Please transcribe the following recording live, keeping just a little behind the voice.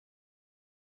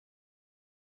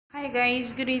Hi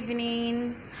guys, good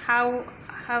evening. How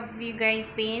have you guys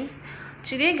been?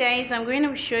 Today guys, I'm going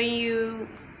to show you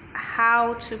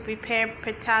how to prepare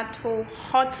potato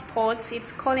hot pot.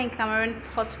 It's called in Cameroon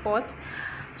hot pot.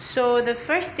 So the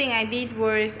first thing I did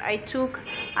was I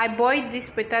boiled these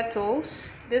potatoes.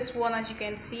 This one, as you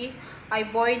can see, I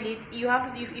boiled it. You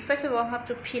first of all have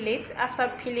to peel it. After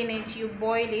peeling it, you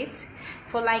boil it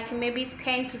for like maybe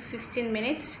 10 to 15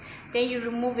 minutes. Then you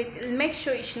remove it. Make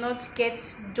sure it should not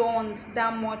get done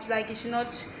that much, like it should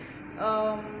not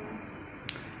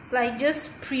like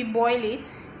just pre-boil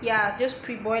it. Yeah, just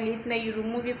pre-boil it. Then you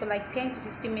remove it for like 10 to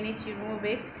 15 minutes. You remove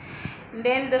it. And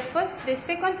then the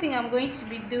second thing I'm going to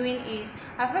be doing is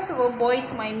I first of all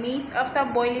boiled my meat. After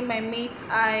boiling my meat,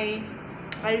 I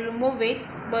remove it.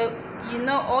 But you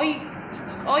know, all you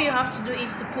have to do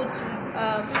is to put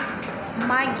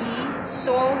Maggi,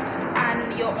 salt,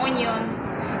 and your onion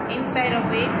inside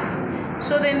of it.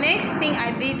 So the next thing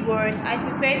I did was I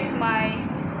prepared my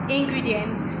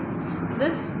ingredients.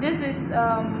 This is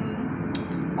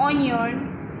onion,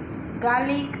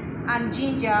 garlic, and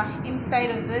ginger inside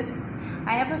of this.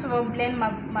 I have first of all blend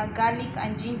my garlic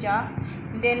and ginger,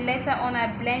 and then later on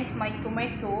I blend my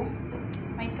tomato.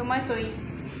 My tomato is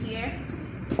here.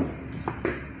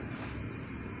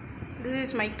 This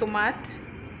is my tomato.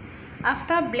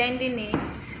 After blending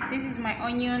it, this is my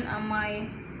onion and my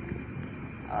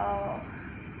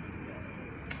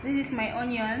this is my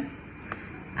onion,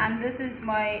 and this is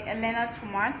my Elena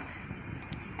tomato,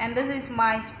 and this is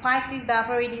my spices that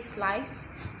I've already sliced.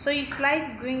 So you slice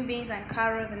green beans and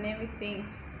carrot and everything.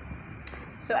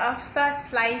 So after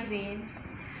slicing,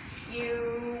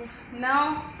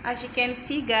 now, as you can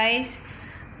see guys,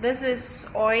 this is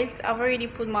oil. I've already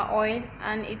put my oil,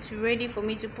 and it's ready for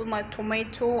me to put my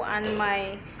tomato and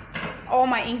all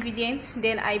my ingredients.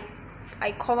 Then I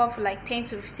cover for like 10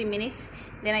 to 15 minutes.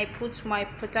 Then I put my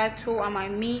potato and my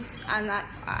meat, and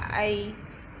I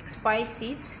spice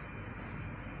it.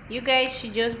 You guys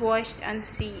should just watch and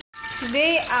see.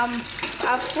 Today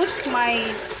I've put my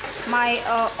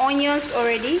onions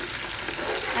already,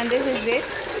 and this is it.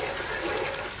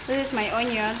 This is my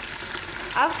onion.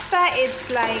 After it's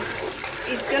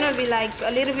gonna be like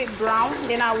a little bit brown,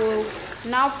 then I will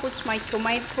now put my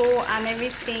tomato and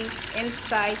everything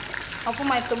inside. I'll put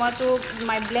my tomato,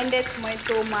 my blended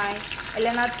tomato, my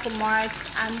Elena tomato,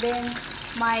 and then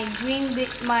my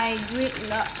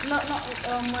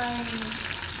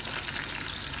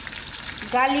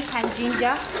garlic and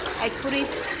ginger. I put it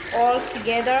all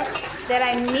together, then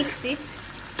I mix it.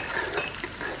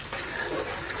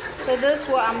 So that's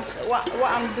what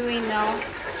I'm doing now,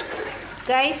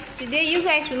 guys. Today you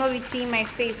guys will not be seeing my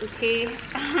face, okay?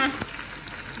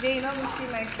 Today you will not be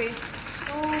seeing my face.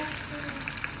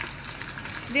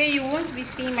 Today you won't be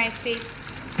seeing my face.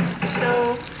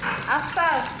 So after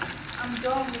I'm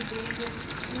done with this,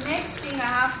 the next thing I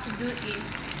have to do is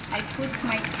I put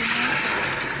my tomato.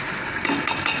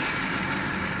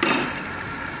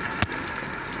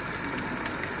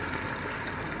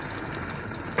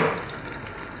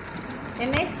 The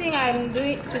next thing I'm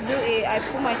doing is I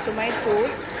put my tomato.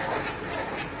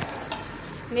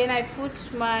 Then I put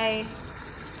my.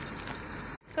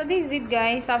 So this is it,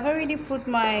 guys. I've already put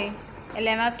my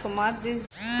Elena tomato.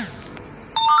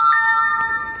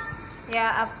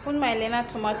 Yeah, I've put my Elena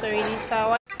tomato already.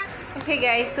 So okay,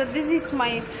 guys. So this is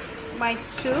my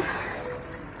soup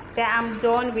that I'm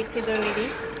done with it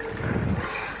already.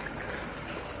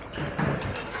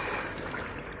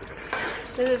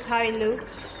 This is how it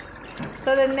looks.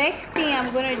 So the next thing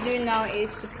I'm going to do now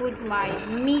is to put my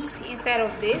meat inside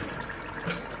of this.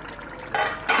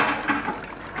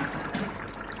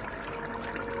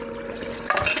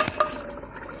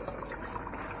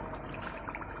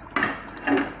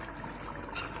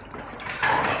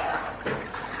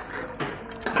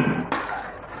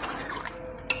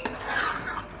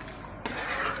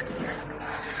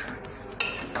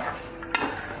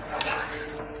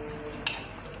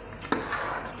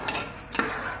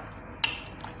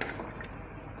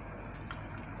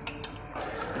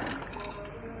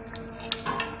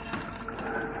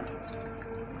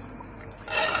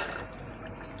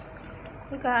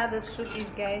 Look at how the soup is,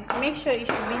 guys. Make sure it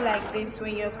should be like this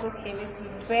when you're cooking. It's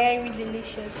very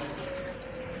delicious.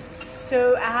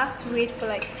 So I have to wait for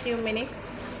like a few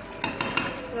minutes,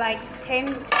 like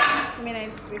 10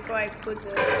 minutes before I put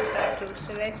the potato.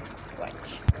 So let's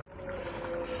watch.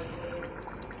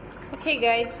 Okay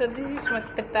guys, so this is my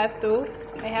potato.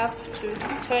 I have to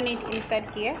turn it inside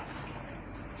here,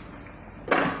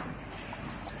 and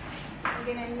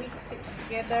then I mix it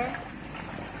together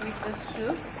with the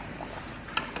soup.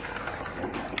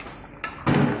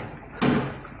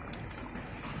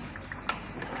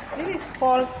 This is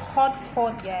called hot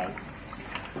pot, guys.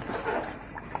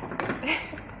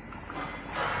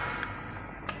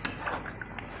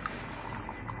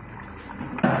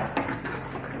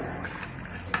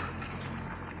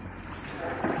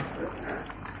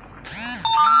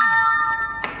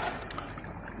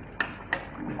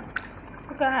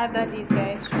 Look at how that is,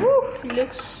 guys. Woo, it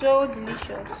looks so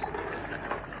delicious.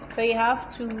 So you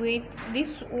have to wait.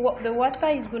 The water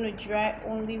is going to dry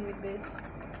only with this.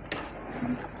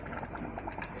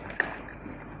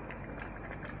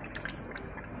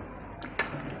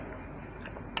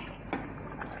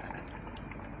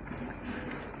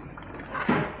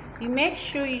 You make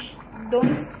sure you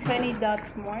don't turn it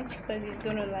that much, because it's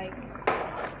gonna like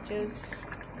just.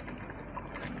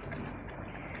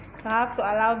 So I have to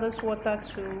allow this water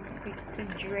to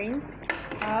drain.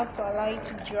 I have to allow it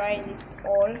to dry it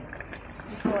all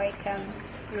before I can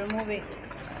remove it.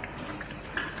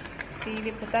 See,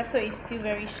 the potato is still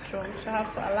very strong, so I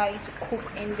have to allow it to cook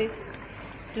in this.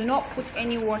 Do not put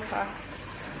any water.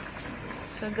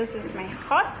 So this is my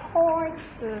hot pot.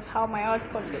 This is how my hot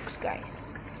pot looks, guys.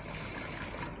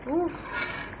 Ooh.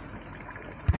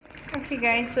 Okay,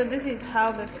 guys, so this is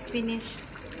how the finished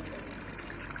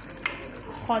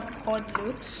hot pot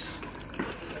looks.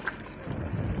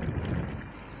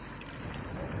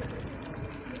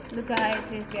 Look at how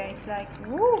it is, guys. Like,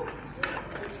 woo,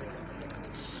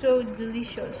 so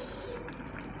delicious.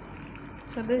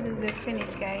 So this is the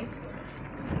finish, guys.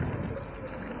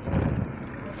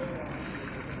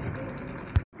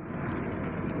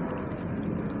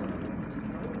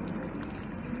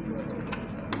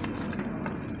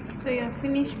 So your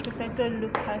finished potato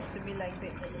look has to be like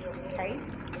this, okay?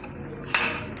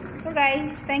 So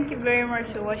guys, thank you very much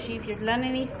for watching. If you've learned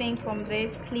anything from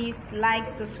this, please like,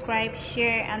 subscribe,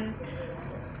 share, and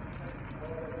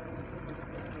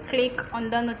click on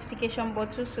the notification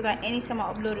button so that anytime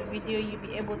I upload a video, you'll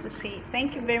be able to see it.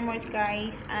 Thank you very much,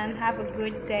 guys, and have a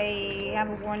good day.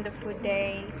 Have a wonderful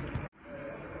day.